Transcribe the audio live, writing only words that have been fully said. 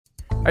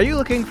Are you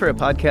looking for a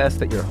podcast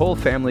that your whole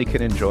family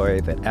can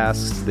enjoy that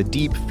asks the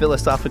deep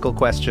philosophical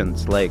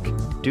questions like,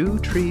 do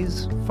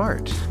trees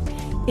fart?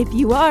 If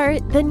you are,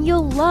 then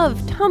you'll love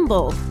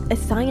Tumble, a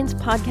science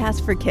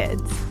podcast for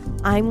kids.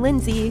 I'm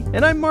Lindsay.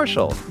 And I'm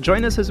Marshall.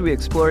 Join us as we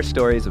explore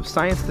stories of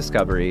science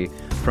discovery,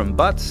 from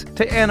butts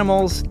to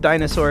animals,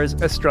 dinosaurs,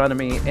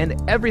 astronomy,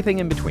 and everything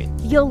in between.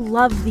 You'll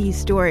love these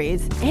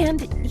stories,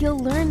 and you'll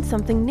learn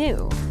something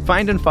new.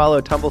 Find and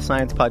follow Tumble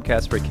Science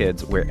Podcast for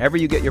Kids wherever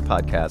you get your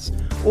podcasts,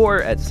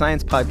 or at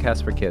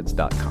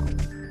sciencepodcastforkids.com.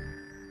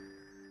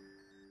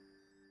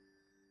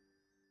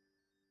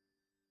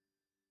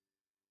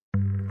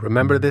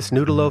 Remember this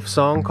Noodleloaf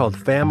song called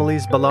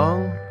Families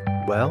Belong?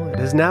 Well, it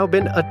has now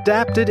been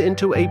adapted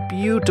into a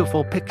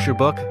beautiful picture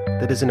book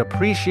that is an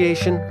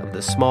appreciation of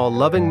the small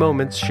loving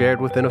moments shared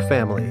within a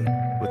family.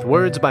 With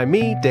words by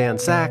me, Dan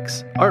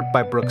Sachs, art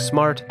by Brooke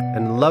Smart,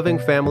 and loving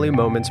family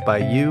moments by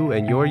you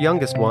and your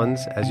youngest ones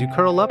as you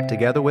curl up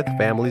together with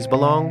Families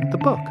Belong, the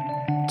book.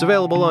 It's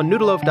available on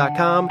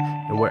noodleloaf.com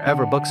and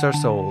wherever books are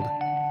sold.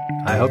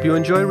 I hope you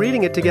enjoy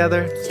reading it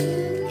together.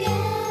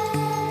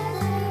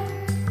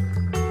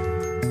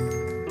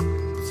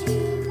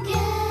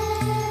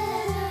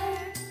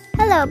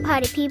 Hello,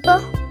 party people.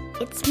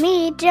 It's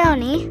me,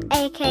 Joni,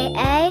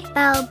 a.k.a.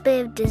 Belle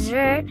Biv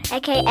Dessert,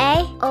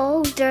 a.k.a.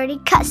 Old Dirty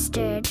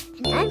Custard.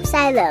 And I'm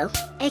Silo,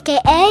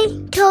 a.k.a.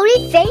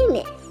 Totally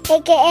Famous,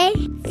 a.k.a.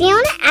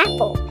 Fiona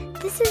Apple.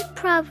 This is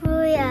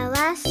probably our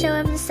last show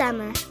of the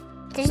summer.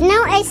 There's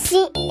no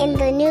AC in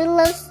the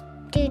Noodleloaf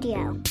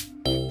studio,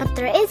 but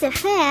there is a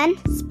fan.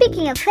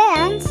 Speaking of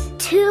fans,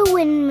 two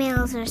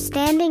windmills are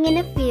standing in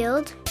a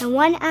field, and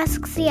one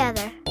asks the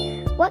other,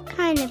 "What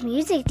kind of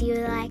music do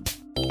you like?"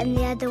 And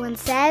the other one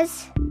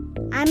says,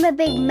 "I'm a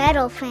big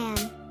metal fan."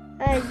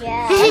 Oh,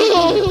 yeah.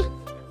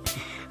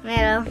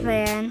 Metal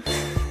fan.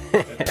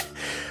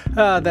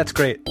 That's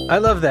great. I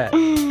love that.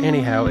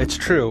 Anyhow, it's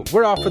true.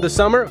 We're off for the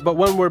summer, but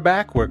when we're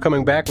back, we're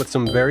coming back with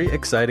some very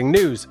exciting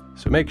news.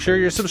 So make sure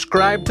you're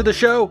subscribed to the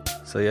show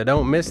so you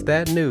don't miss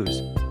that news.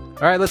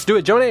 All right, let's do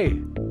it,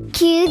 Joni.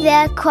 Cue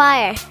the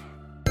choir.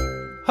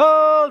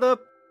 Hold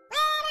up.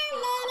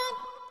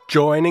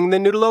 Joining the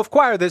Noodleloaf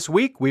Choir this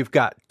week, we've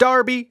got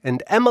Darby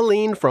and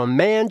Emmeline from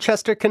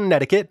Manchester,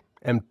 Connecticut,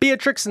 and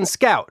Beatrix and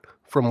Scout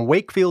from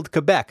Wakefield,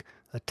 Quebec,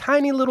 a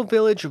tiny little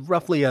village of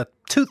roughly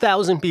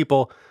 2,000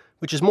 people,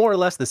 which is more or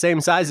less the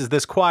same size as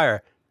this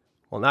choir.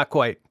 Well, not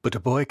quite, but a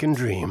boy can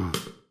dream.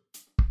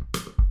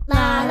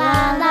 La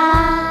la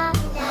la.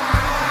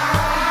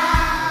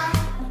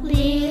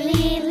 Lee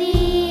lee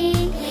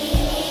lee.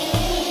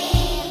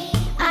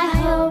 I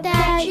hope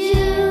that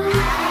you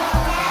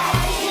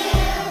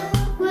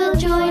will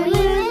join with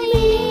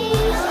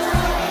me.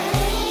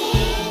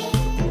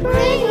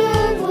 Bring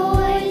your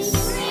voice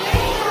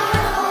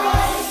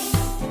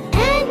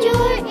and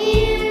your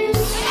ears.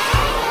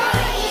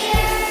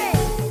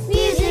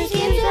 Music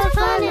gives the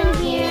fun in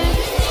here.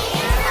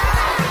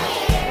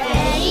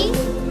 Ready?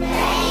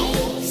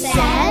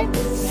 Set?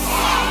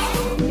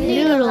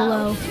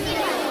 Noodleloaf.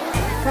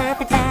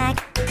 Clap it back,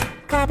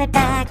 clap it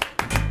back,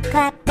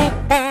 clap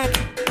it back.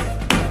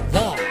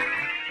 Yeah.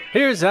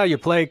 Here's how you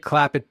play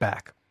Clap It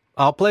Back.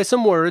 I'll play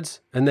some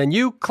words, and then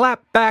you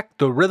clap back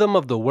the rhythm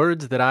of the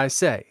words that I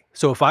say.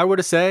 So if I were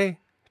to say,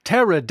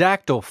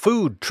 pterodactyl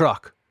food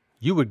truck,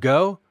 you would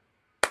go...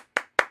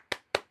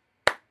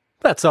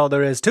 That's all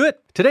there is to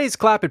it. Today's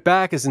Clap It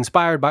Back is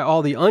inspired by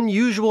all the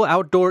unusual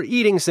outdoor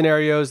eating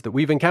scenarios that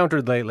we've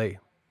encountered lately.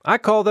 I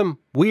call them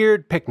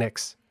weird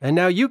picnics, and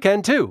now you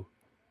can too.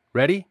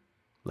 Ready?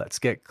 Let's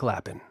get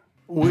clapping.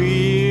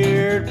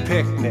 Weird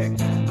picnic.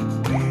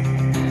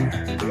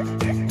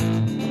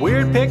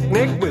 Weird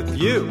picnic with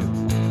you.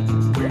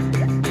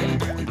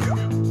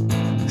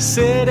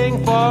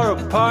 Sitting far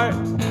apart.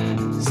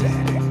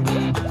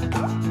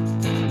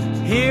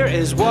 Here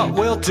is what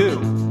we'll do.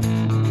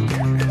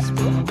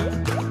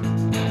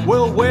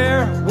 We'll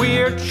wear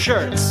weird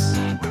shirts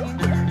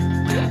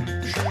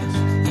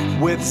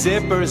with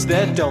zippers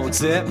that don't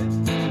zip.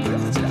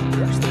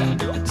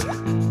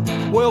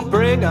 We'll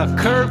bring a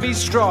curvy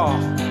straw.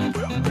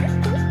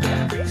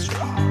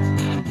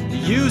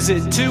 Use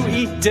it to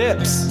eat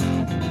dips.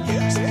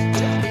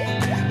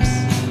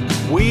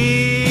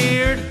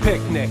 Weird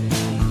picnic.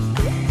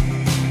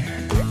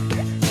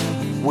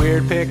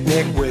 Weird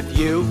picnic with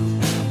you.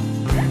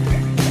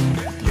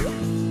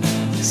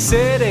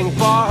 Sitting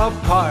far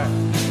apart.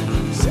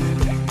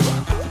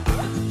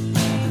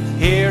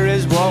 Here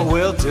is what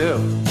we'll do.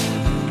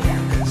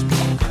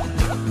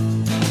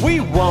 We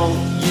won't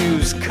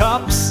use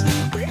cups.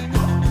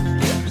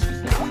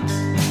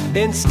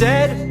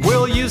 Instead,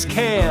 we'll use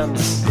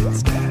cans.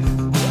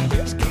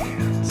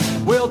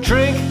 We'll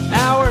drink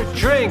our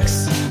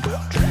drinks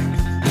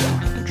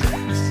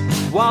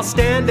while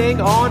standing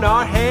on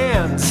our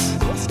hands.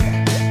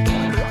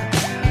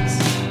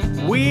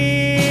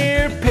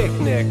 Weird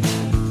picnic.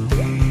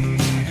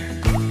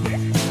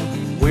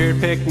 Weird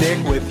picnic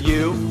with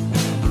you.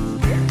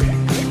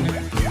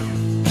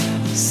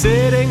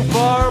 Sitting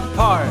far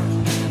apart.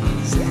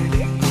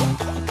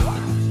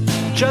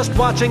 just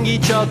watching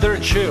each other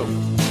chew.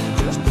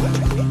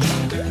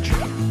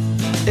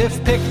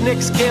 If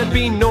picnics can't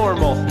be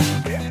normal,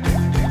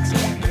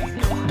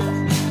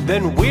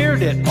 then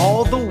weird it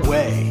all the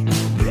way.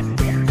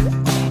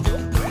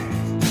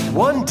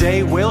 One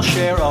day we'll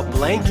share a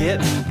blanket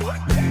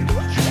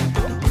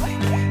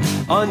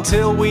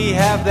until we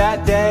have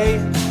that day.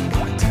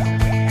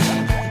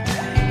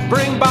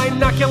 Bring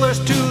binoculars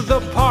to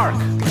the park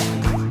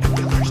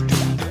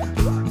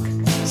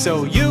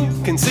so you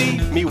can see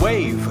me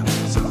wave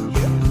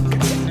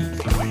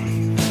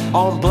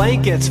on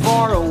blankets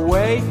far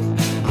away.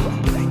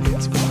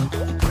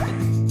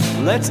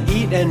 Let's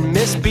eat and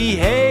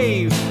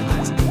misbehave.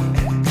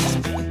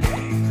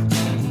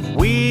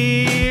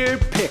 We're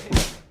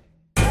picnic.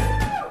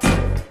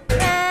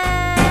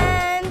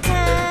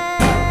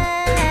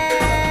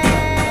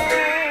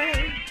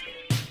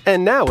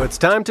 And now it's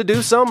time to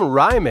do some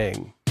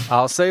rhyming.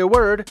 I'll say a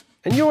word,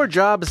 and your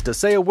job is to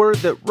say a word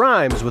that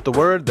rhymes with the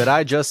word that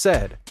I just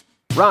said.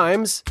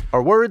 Rhymes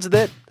are words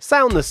that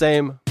sound the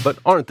same, but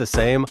aren't the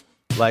same,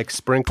 like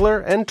sprinkler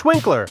and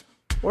twinkler,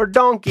 or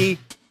donkey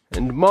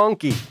and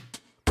monkey.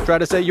 Try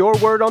to say your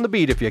word on the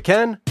beat if you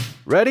can.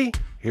 Ready?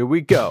 Here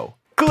we go.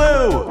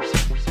 Glue.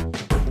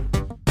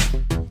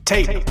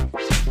 Tape.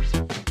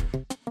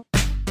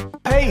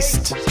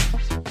 Paste.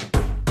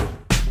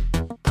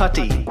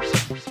 Putty.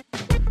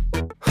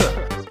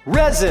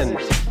 Resin.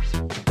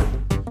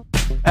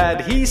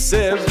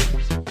 Adhesive.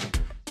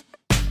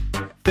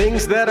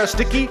 Things that are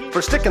sticky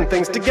for sticking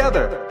things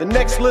together. The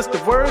next list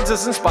of words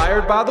is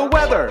inspired by the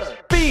weather.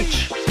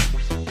 Beach.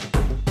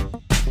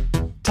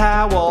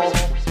 Towel.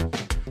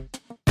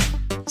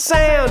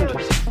 Sand.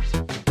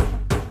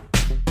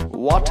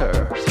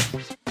 Water.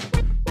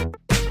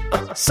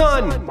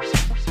 Sun.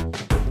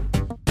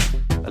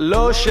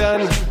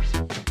 Lotion.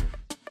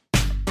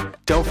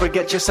 Don't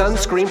forget your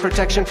sunscreen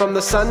protection from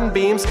the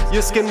sunbeams.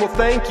 Your skin will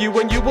thank you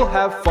when you will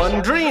have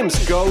fun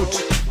dreams.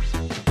 Goat.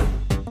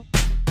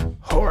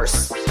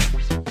 Horse.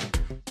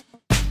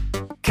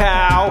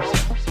 Cow.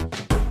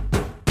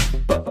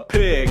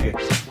 Pig.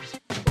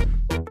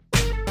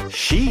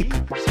 Sheep.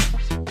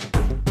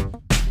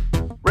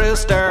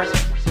 Rooster.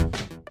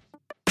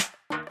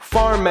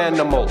 Farm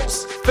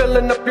animals.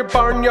 Filling up your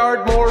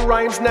barnyard. More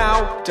rhymes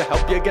now to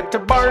help you get to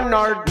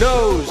Barnard.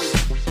 Nose.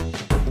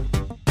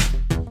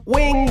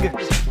 Wing.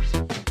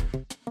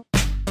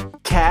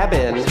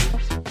 Cabin.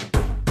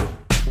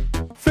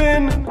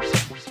 Fin.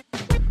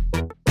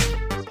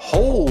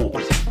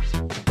 Hold.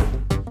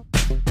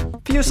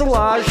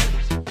 Fuselage.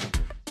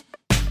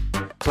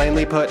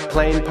 Plainly put,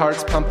 plain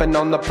parts pumping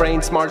on the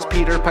brain smarts.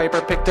 Peter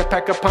Piper picked a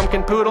peck of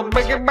pumpkin. Poodle,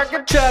 big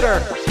bucket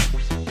cheddar.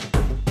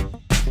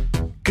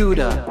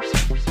 Gouda.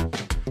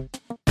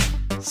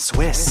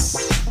 Swiss.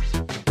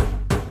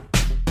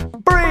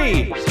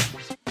 Brie.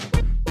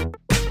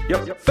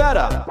 Yep,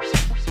 feta.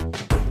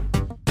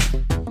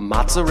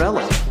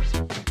 Mozzarella.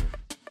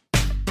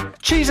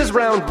 Cheese is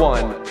round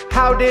one.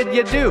 How did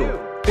you do?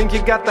 Think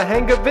you got the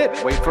hang of it?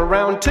 Wait for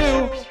round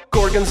two.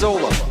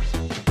 Gorgonzola.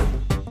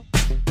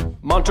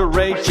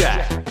 Monterey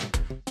Jack.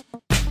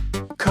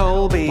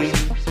 Colby.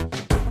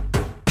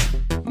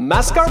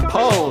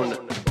 Mascarpone.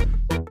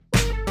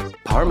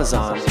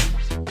 Parmesan.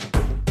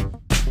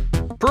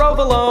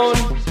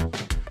 Provolone.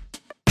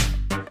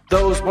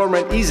 Those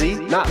weren't easy,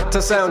 not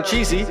to sound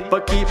cheesy,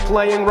 but keep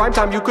playing rhyme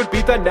time, you could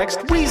be the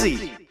next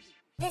Wheezy.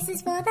 This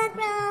is for the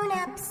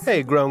grown-ups.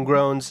 Hey, grown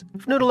groans.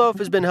 If Noodle Loaf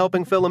has been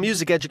helping fill a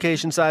music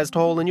education-sized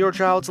hole in your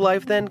child's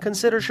life, then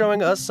consider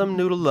showing us some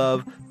noodle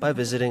love by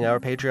visiting our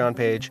Patreon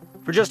page.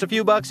 For just a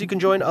few bucks, you can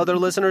join other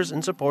listeners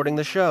in supporting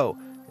the show.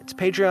 It's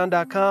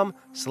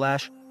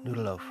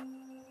patreon.com/noodleloaf.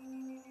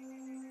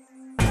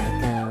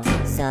 Echo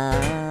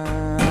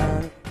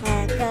song,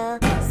 echo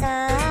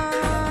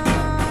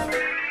song.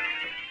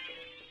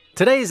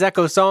 Today's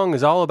Echo Song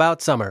is all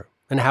about summer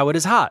and how it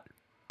is hot.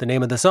 The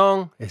name of the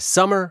song is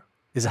Summer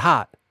is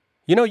Hot.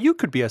 You know, you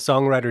could be a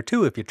songwriter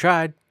too if you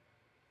tried.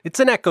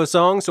 It's an echo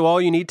song, so all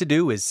you need to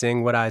do is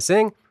sing what I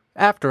sing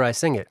after I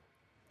sing it.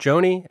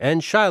 Joni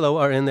and Shiloh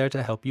are in there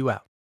to help you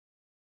out.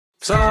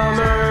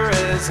 Summer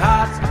is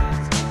hot.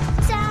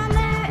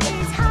 Summer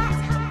is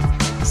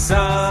hot.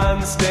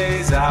 Sun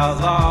stays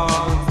out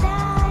long.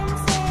 Sun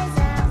stays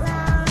out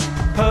long.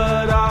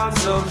 Put on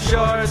some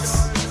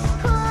shorts.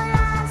 Put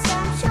on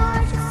some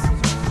shorts.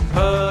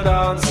 Put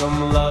on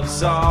some love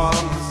songs.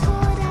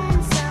 Put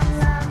on some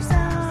love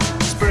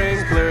songs.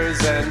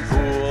 Sprinklers and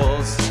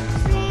pools.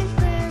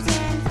 Sprinklers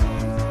and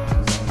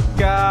pools.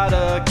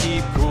 Gotta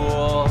keep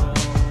cool.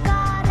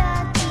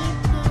 Gotta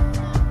keep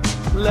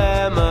cool.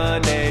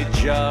 Lemonade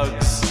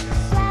jugs.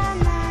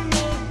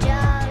 Lemonade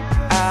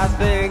jugs. I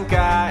think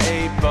I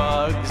ate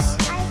bugs.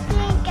 I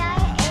think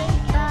I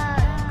ate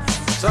bugs.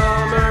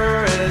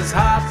 Summer is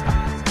hot.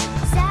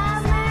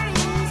 Summer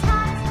is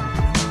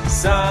hot.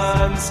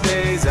 Sun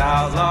stays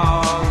out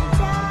long.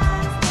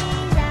 Sun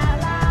stays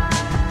out long.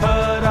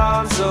 Put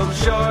on some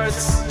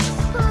shorts.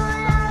 Put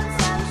on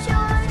some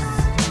shorts.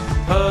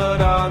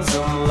 Put on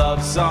some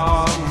love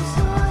songs.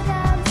 Put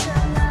on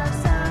some love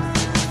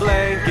songs.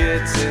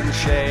 Blankets in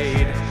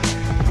shade.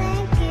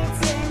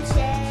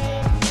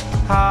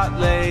 Hot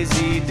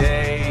lazy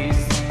days.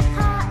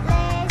 Hot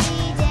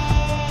lazy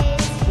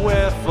days.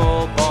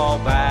 Wiffle ball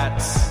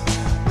bats.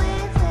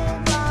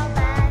 Wiffle ball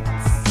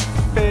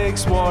bats. Big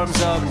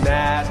swarms of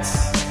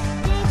gnats.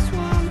 Big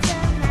swarms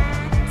of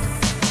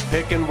gnats.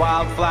 Picking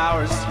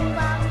wildflowers.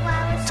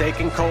 Wildflowers.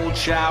 Taking cold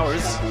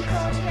showers. Taking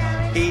cold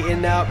showers.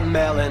 Eating up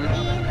melon.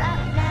 Eating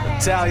up melon.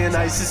 Italian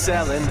ice is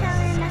selling.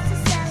 Italian ice is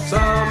selling.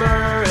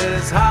 Summer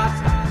is hot.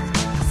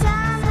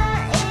 Summer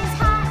is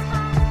hot.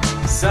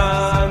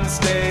 Sun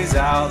stays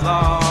out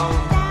long. Sun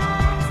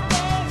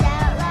stays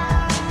out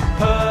long.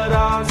 Put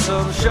on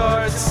some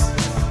shorts.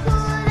 Put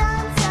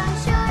on some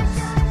shorts.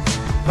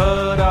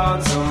 Put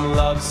on some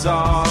love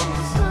songs.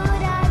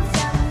 Put on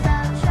some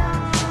love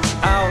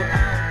songs.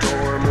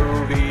 Outdoor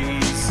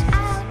movies.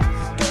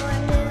 Outdoor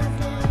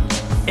movies.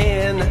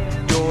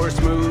 Indoor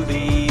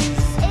smoothies.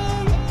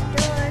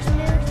 Indoor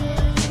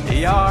smoothies.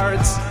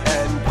 Yards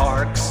and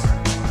parks.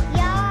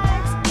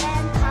 Yards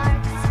and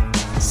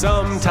parks.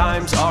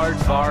 Sometimes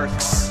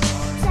aardvarks.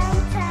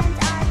 Sometimes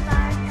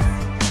aardvarks.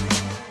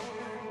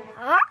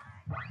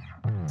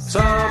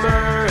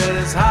 Summer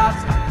is hot.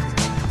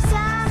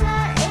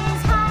 Summer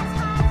is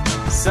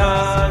hot.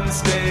 Sun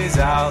stays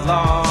out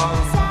long.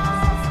 Sun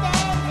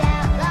stays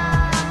out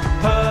long.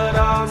 Put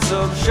on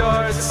some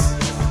shorts.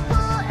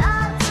 Put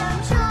on some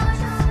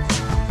shorts.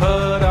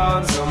 Put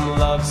on some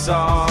love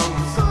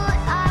songs. Put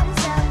on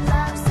some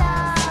love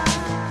songs.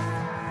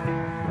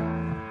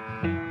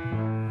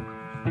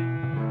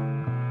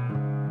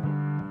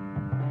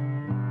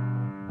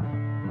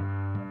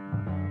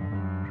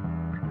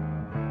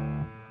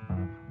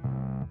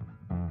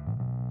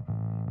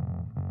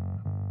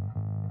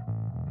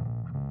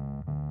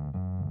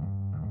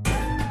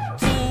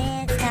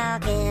 Kids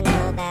talking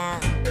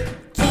about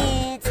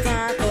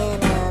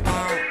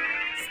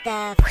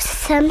stuff.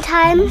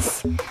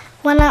 Sometimes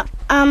when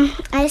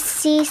I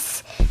see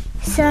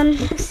some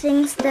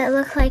things that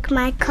look like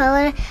my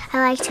color, I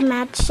like to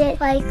match it,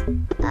 like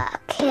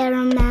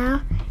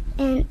caramel,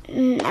 and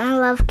I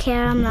love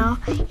caramel,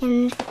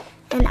 and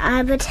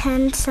I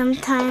pretend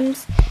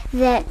sometimes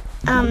that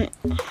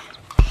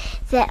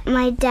that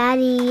my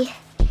daddy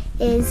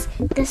is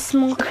the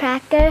small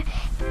cracker,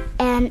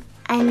 and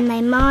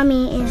my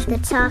mommy is the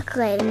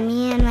chocolate, and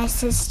me and my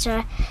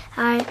sister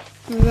are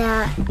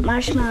the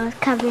marshmallow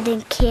covered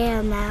in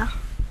caramel.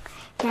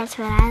 That's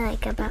what I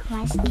like about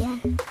my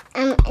skin.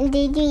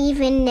 Did you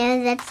even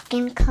know that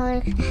skin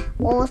color,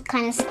 all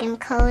kind of skin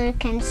color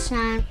can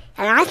shine?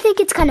 And I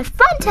think it's kind of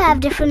fun to have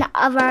different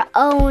of our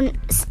own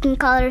skin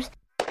colors.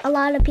 A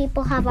lot of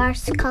people have our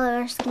skin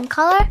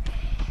color,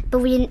 but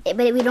we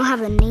don't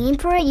have a name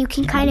for it. You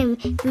can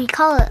we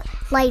call it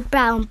light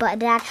brown,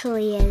 but it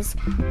actually is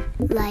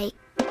like,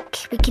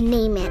 we can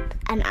name it.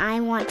 And I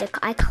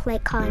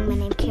like calling my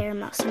name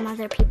caramel. Some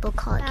other people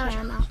call it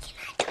caramel.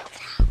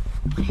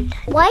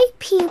 White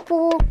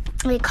people,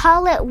 they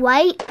call it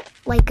white,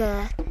 like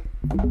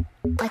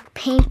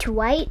paint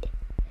white,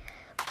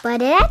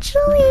 but it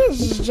actually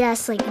is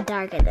just like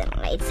darker than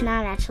white. It's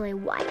not actually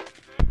white.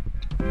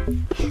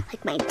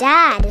 Like my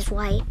dad is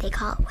white. They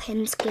call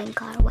him skin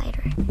color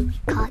whiter. We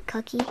call it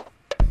cookie,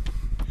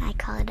 and I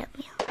call it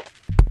oatmeal,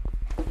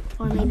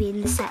 or maybe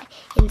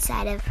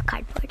inside of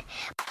cardboard.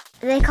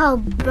 They call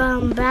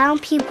brown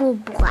people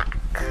black.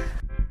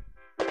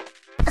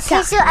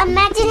 Okay, so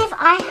imagine if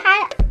I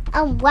had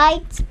a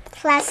white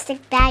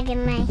plastic bag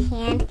in my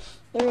hand.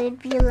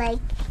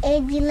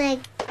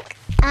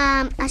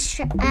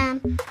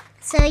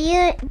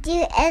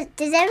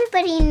 Does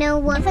everybody know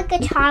what if a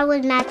guitar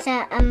would match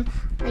a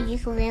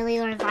ukulele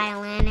or a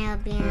violin? It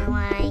would be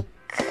like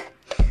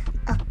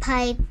a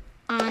pipe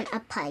on a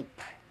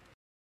pipe.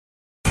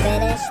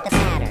 Finish the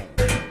pattern.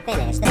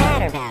 Finish the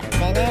pattern.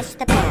 Finish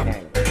the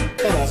pattern.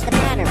 Finish the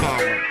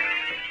pattern.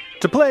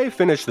 To play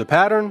Finish the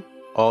Pattern,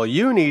 all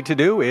you need to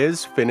do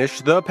is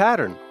finish the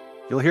pattern.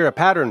 You'll hear a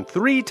pattern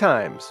 3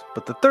 times,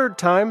 but the 3rd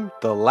time,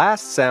 the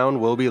last sound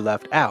will be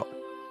left out.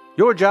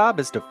 Your job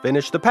is to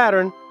finish the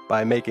pattern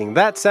by making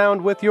that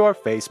sound with your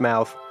face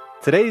mouth.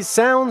 Today's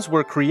sounds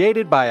were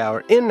created by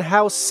our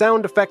in-house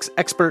sound effects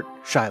expert,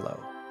 Shiloh.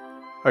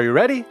 Are you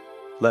ready?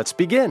 Let's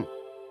begin.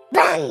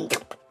 Bang,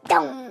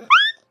 dong.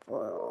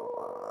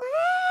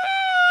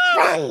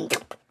 Bang,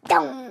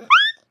 dong.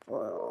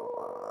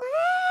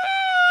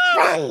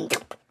 Bang,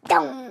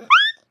 dong.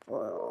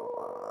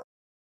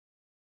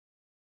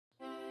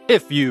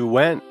 If you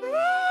went,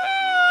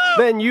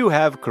 then you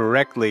have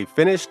correctly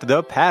finished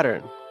the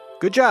pattern.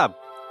 Good job.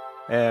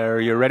 Are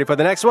you ready for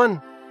the next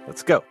one?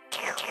 Let's go.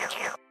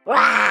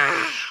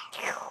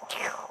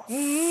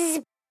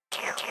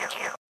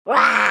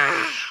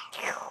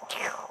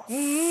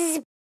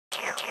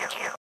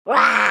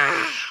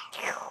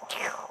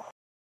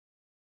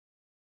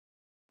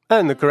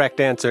 And the correct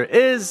answer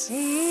is,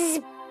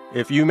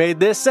 if you made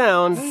this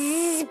sound,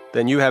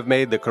 then you have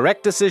made the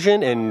correct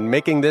decision in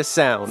making this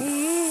sound.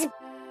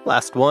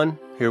 Last one.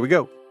 Here we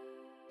go.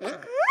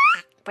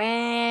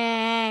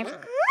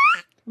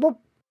 Boop.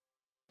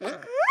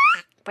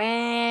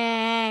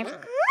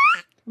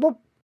 Boop.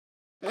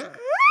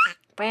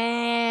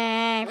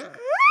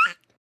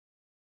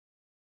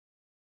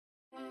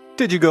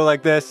 Did you go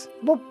like this?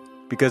 Boop.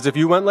 Because if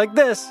you went like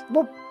this,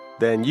 Boop.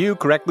 then you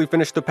correctly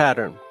finished the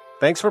pattern.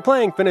 Thanks for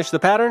playing Finish the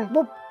Pattern.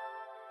 Boop.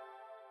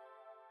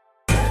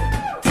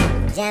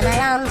 Jam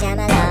along, jam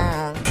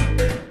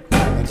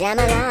along, jam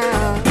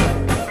along.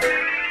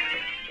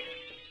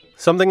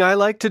 Something I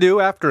like to do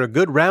after a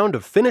good round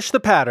of Finish the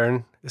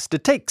Pattern is to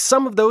take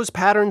some of those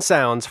pattern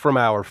sounds from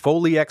our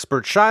Foley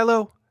expert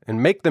Shiloh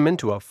and make them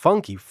into a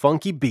funky,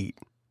 funky beat.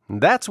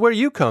 And that's where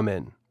you come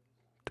in.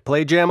 To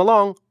play Jam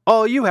Along,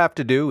 all you have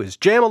to do is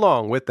jam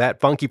along with that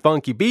funky,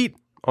 funky beat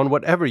on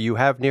whatever you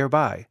have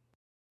nearby.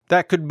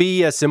 That could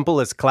be as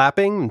simple as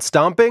clapping and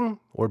stomping,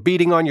 or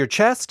beating on your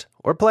chest,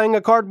 or playing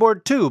a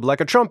cardboard tube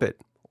like a trumpet,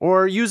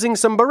 or using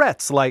some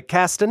barrettes like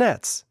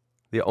castanets.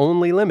 The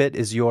only limit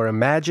is your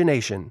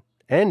imagination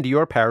and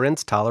your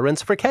parents'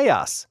 tolerance for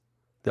chaos.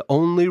 The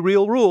only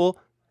real rule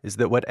is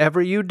that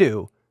whatever you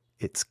do,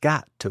 it's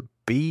got to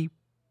be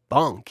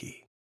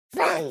bonky.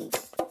 Bang,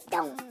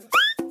 dong.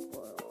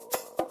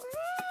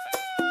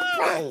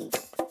 Bang,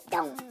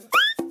 dong.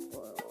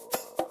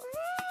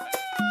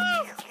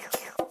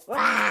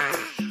 Rah.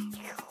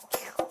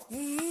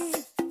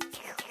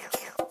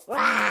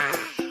 Rah.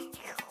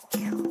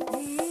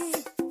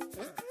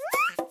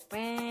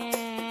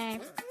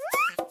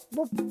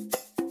 Boop.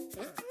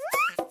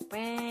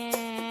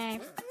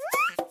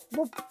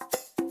 Boop.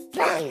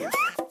 Bang,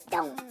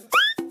 dong.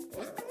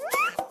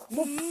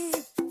 Boop.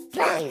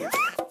 Bang.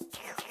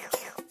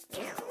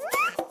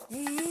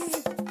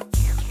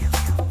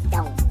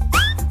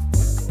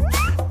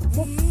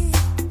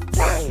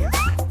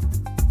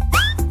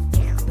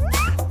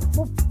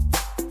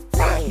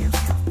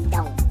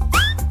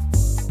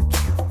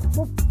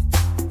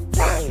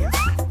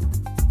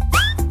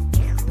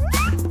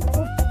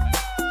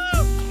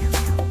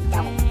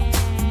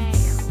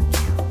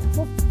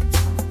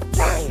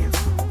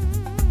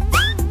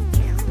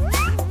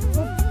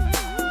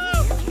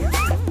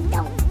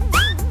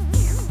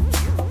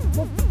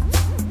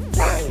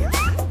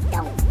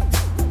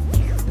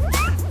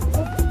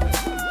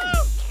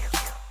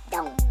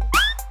 Dong.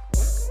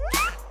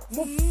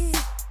 Bang.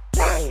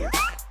 Bang.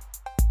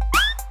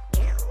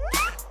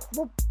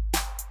 Dong.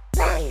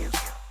 Bang.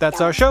 That's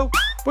our show.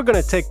 We're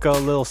going to take a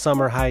little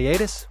summer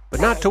hiatus,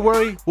 but not to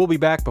worry, we'll be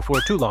back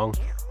before too long.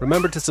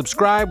 Remember to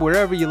subscribe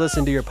wherever you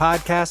listen to your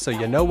podcast so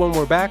you know when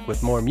we're back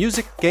with more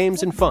music,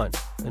 games, and fun.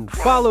 And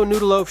follow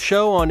Noodleloaf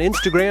Show on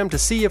Instagram to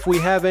see if we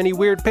have any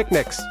weird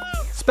picnics.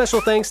 Special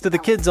thanks to the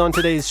kids on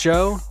today's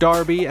show,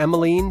 Darby,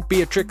 Emmeline,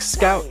 Beatrix,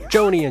 Scout,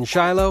 Joni, and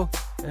Shiloh.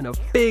 And a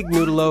big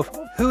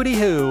Noodleloaf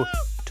hooty-hoo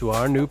to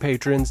our new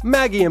patrons,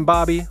 Maggie and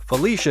Bobby,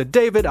 Felicia,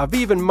 David,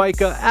 Aviv and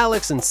Micah,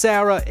 Alex and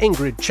Sarah,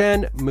 Ingrid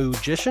Chen,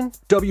 Magician,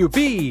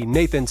 WB,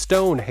 Nathan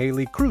Stone,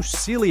 Haley Cruz,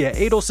 Celia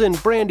Adelson,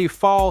 Brandy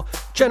Fall,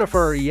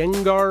 Jennifer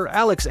Yengar,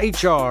 Alex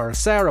HR,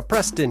 Sarah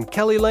Preston,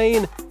 Kelly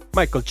Lane,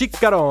 Michael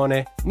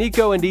Ciccarone,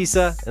 Nico and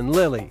Isa, and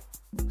Lily.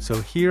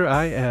 So here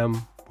I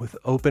am with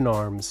open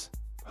arms,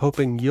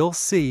 hoping you'll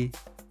see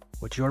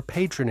what your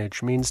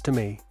patronage means to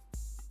me.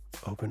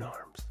 Open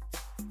arms.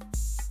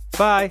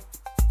 Bye.